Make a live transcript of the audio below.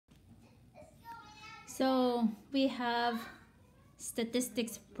So we have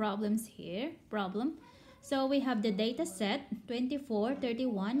statistics problems here. So we have the data set 24,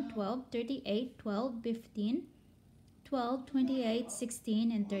 31, 12, 38, 12, 15, 12, 28,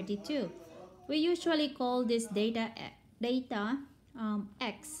 16, and 32. We usually call this data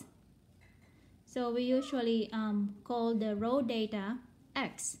X. So we usually call the row data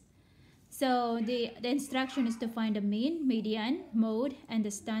X. So the instruction is to find the mean, median, mode, and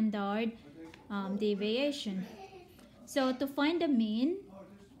the standard deviation. So to find the mean,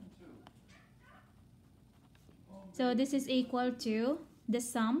 so this is equal to the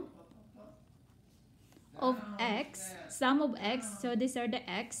sum of x, so these are the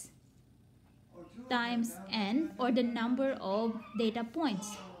x, times n, or the number of data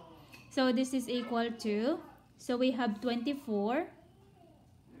points. So this is equal to, so we have 24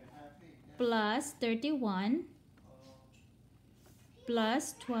 plus 31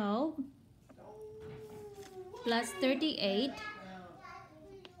 plus 12 plus 38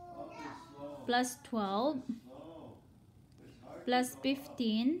 plus 12 plus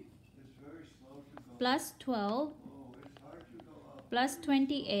 15 plus 12 plus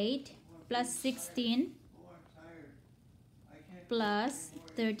 28 plus 16 plus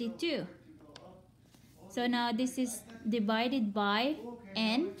 32. So now this is divided by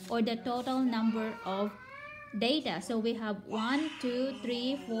n, or the total number of data. So we have 1, 2,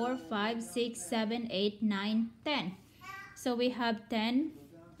 3, 4, 5, 6, 7, 8, 9, 10. So we have 10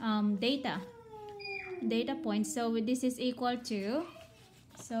 data points. So this is equal to,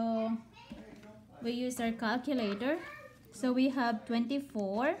 so we use our calculator. So we have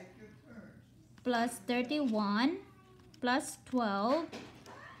 24 plus 31 plus 12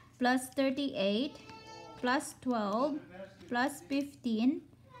 plus 38 plus 12 plus 15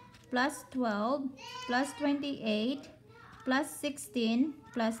 plus 12 plus 28 plus 16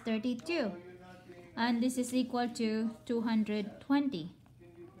 plus 32, and this is equal to 220,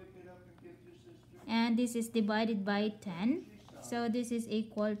 and this is divided by 10, so this is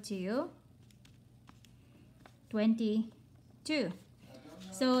equal to 22.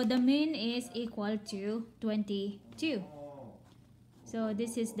 So the mean is equal to 22. So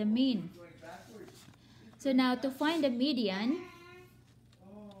this is the mean. So now to find the median,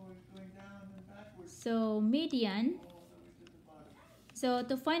 so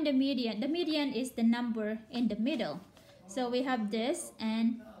to find the median is the number in the middle. So we have this,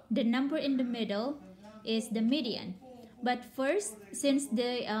 and the number in the middle is the median. But first, since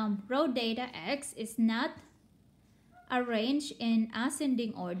the row data X is not arranged in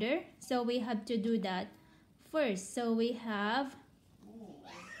ascending order, so we have to do that first. So we have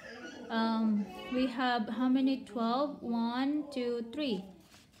how many? 12, 1, 2, 3.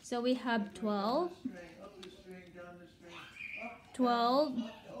 So we have 12, 12,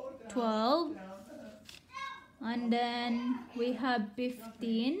 12, and then we have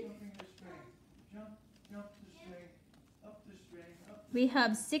 15, we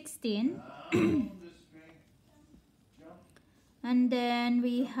have 16, and then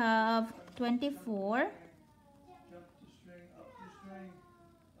we have 24,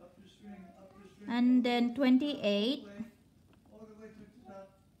 and then 28,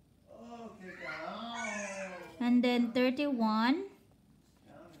 and then 31,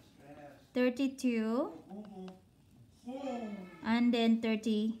 32, and then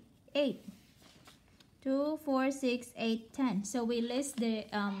 38. 2, 4, 6, 8, 10. So we list the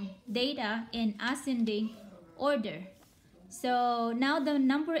data in ascending order. So now the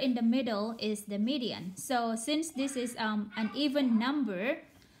number in the middle is the median. So since this is an even number,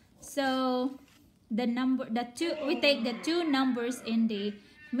 so we take the two numbers in the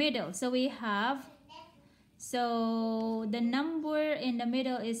middle. So we have, so the number in the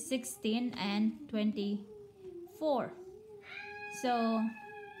middle is 16 and 24. So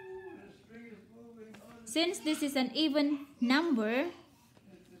since this is an even number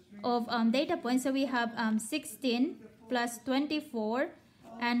of data points, so we have 16 plus 24,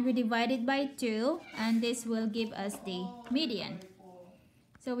 and we divide it by 2, and this will give us the median.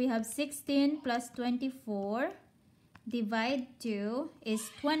 So we have 16 plus 24 divide 2 is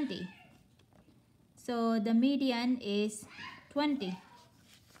 20. So the median is 20.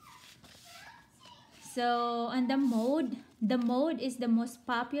 So on the mode is the most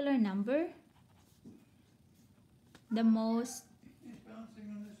popular number. The most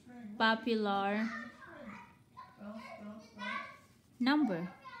popular number.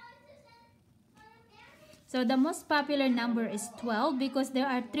 So the most popular number is 12 because there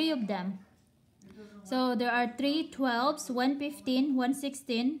are 3 of them. So there are 3 12s, 115,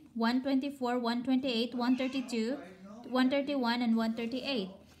 116, 124, 128, 132, 131, and 138.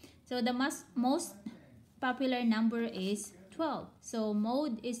 So the most popular number is 12. So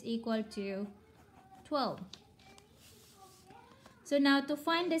mode is equal to 12. So now to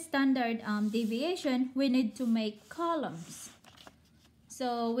find the standard deviation, we need to make columns.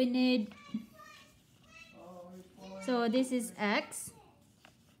 So we need, so this is x.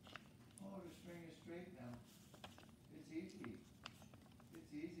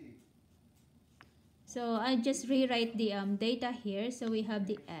 So I just rewrite the data here. So we have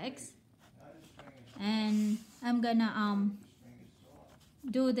the x, and I'm gonna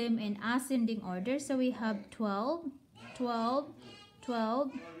do them in ascending order. So we have 12, 12,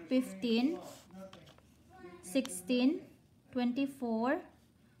 12, 15, 16, 24,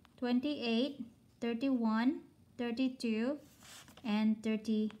 28, 31, 32, and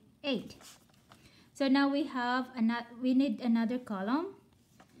 38. So now we have we need another column.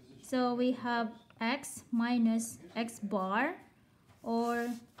 So we have x minus x bar, or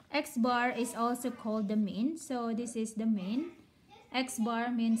x bar is also called the mean. So this is the mean. X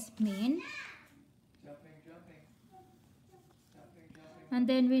bar means mean. And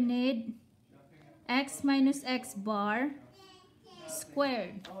then we need x minus x bar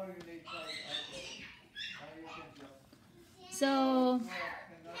squared. So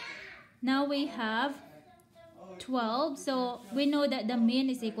now we have 12. So we know that the mean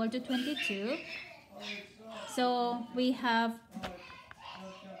is equal to 22. So we have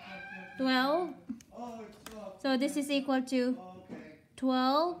 12. So this is equal to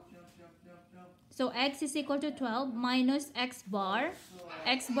 12. So x is equal to 12 minus x bar.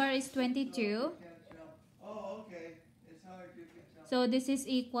 X bar is 22. So this is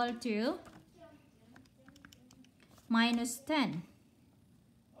equal to minus 10.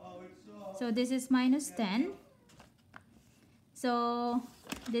 So this is minus 10. So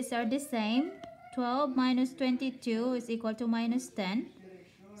these are the same. 12 minus 22 is equal to minus 10.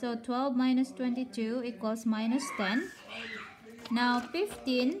 So 12 minus 22 equals minus 10. Now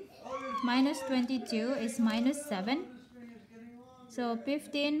 15 minus 22 is minus 7. So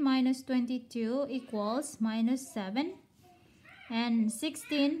 15 minus 22 equals minus 7. And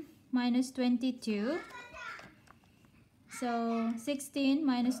 16 minus 22. So 16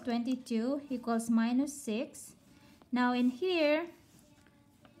 minus 22 equals minus 6. Now in here,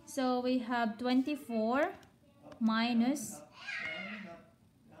 so we have 24 minus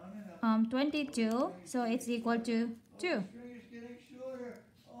 22. So it's equal to 2.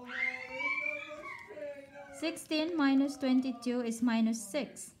 16 minus 22 is minus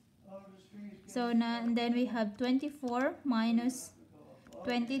 6. So now, and then we have 24 minus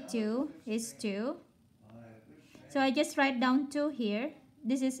 22 is 2. So I just write down 2 here.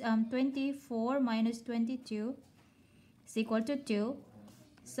 This is 24 minus 22 is equal to 2.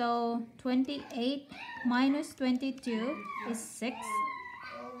 So 28 minus 22 is 6.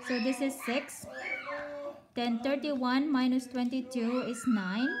 So this is 6. Then 31 minus 22 is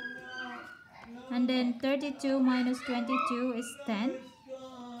 9. And then 32 minus 22 is 10.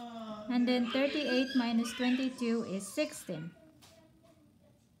 And then 38 minus 22 is 16.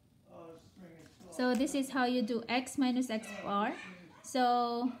 So this is how you do x minus x bar.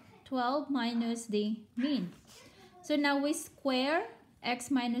 So 12 minus the mean. So now we square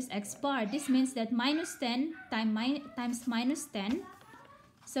x minus x bar. This means that minus 10 times minus 10.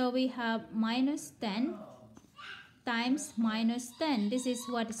 So we have minus 10 times minus 10. This is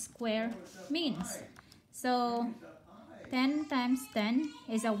what square means. So 10 times 10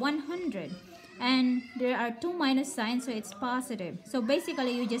 is a 100. And there are two minus signs, so it's positive. So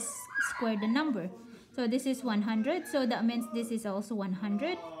basically you just square the number. So this is 100. So that means this is also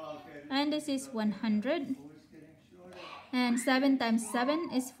 100. And this is 100. And 7 times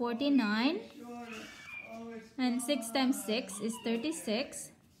 7 is 49. And 6 times 6 is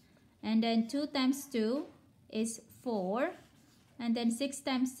 36. And then 2 times 2 is 4. And then 6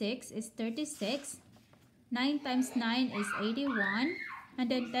 times 6 is 36. 9 times 9 is 81. And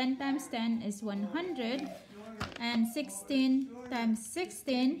then 10 times 10 is 100. And 16 times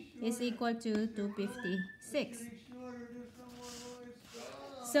 16 is equal to 256.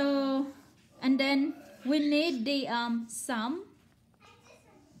 So, and then we need the sum.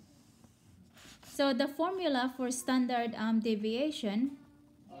 So the formula for standard deviation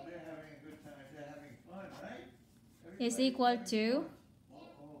is equal to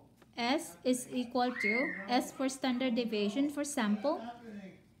S is equal to S for standard deviation for sample,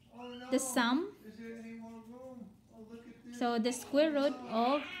 the sum, so the square root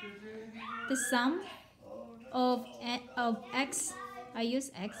of the sum of x, I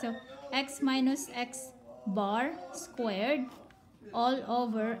use x, so x minus x bar squared all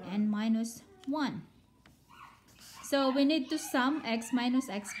over n minus 1. So we need to sum x minus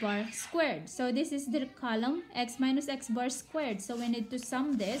x bar squared. So this is the column x minus x bar squared. So we need to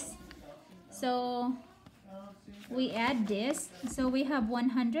sum this. So we add this. So we have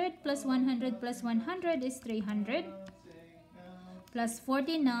 100 plus 100 plus 100 is 300. Plus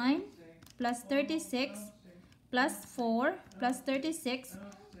 49 plus 36 plus 4 plus 36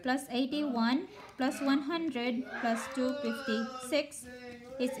 plus 81 plus 100 plus 256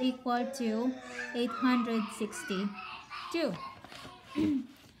 is equal to 862.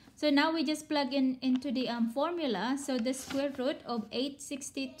 So now we just plug in into the formula. So the square root of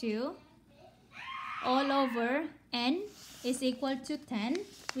 862 all over n is equal to 10.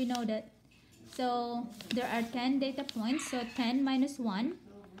 We know that. So there are 10 data points. So 10 minus 1.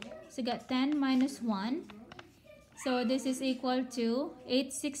 So got 10 minus 1. So this is equal to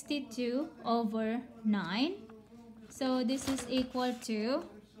 862 over 9. So this is equal to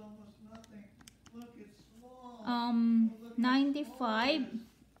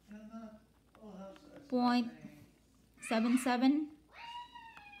 95.77,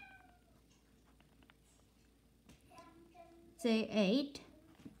 say 8.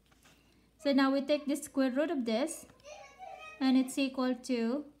 So now we take the square root of this, and it's equal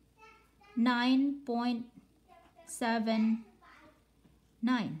to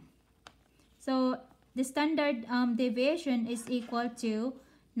 9.79. So the standard deviation is equal to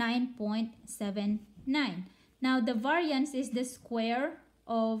 9.79. Now the variance is the square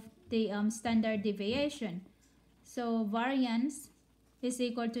of the standard deviation. So variance is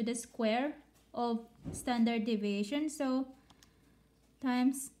equal to the square of standard deviation. So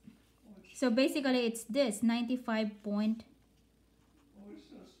times, so basically it's this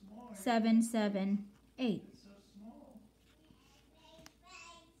 95.778.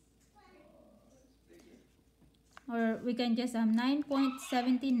 Or we can just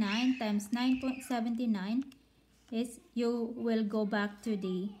 9.79 times 9.79 is, you will go back to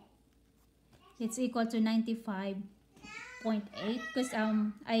the, it's equal to 95.8 because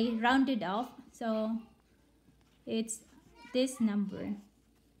I rounded off, so it's this number.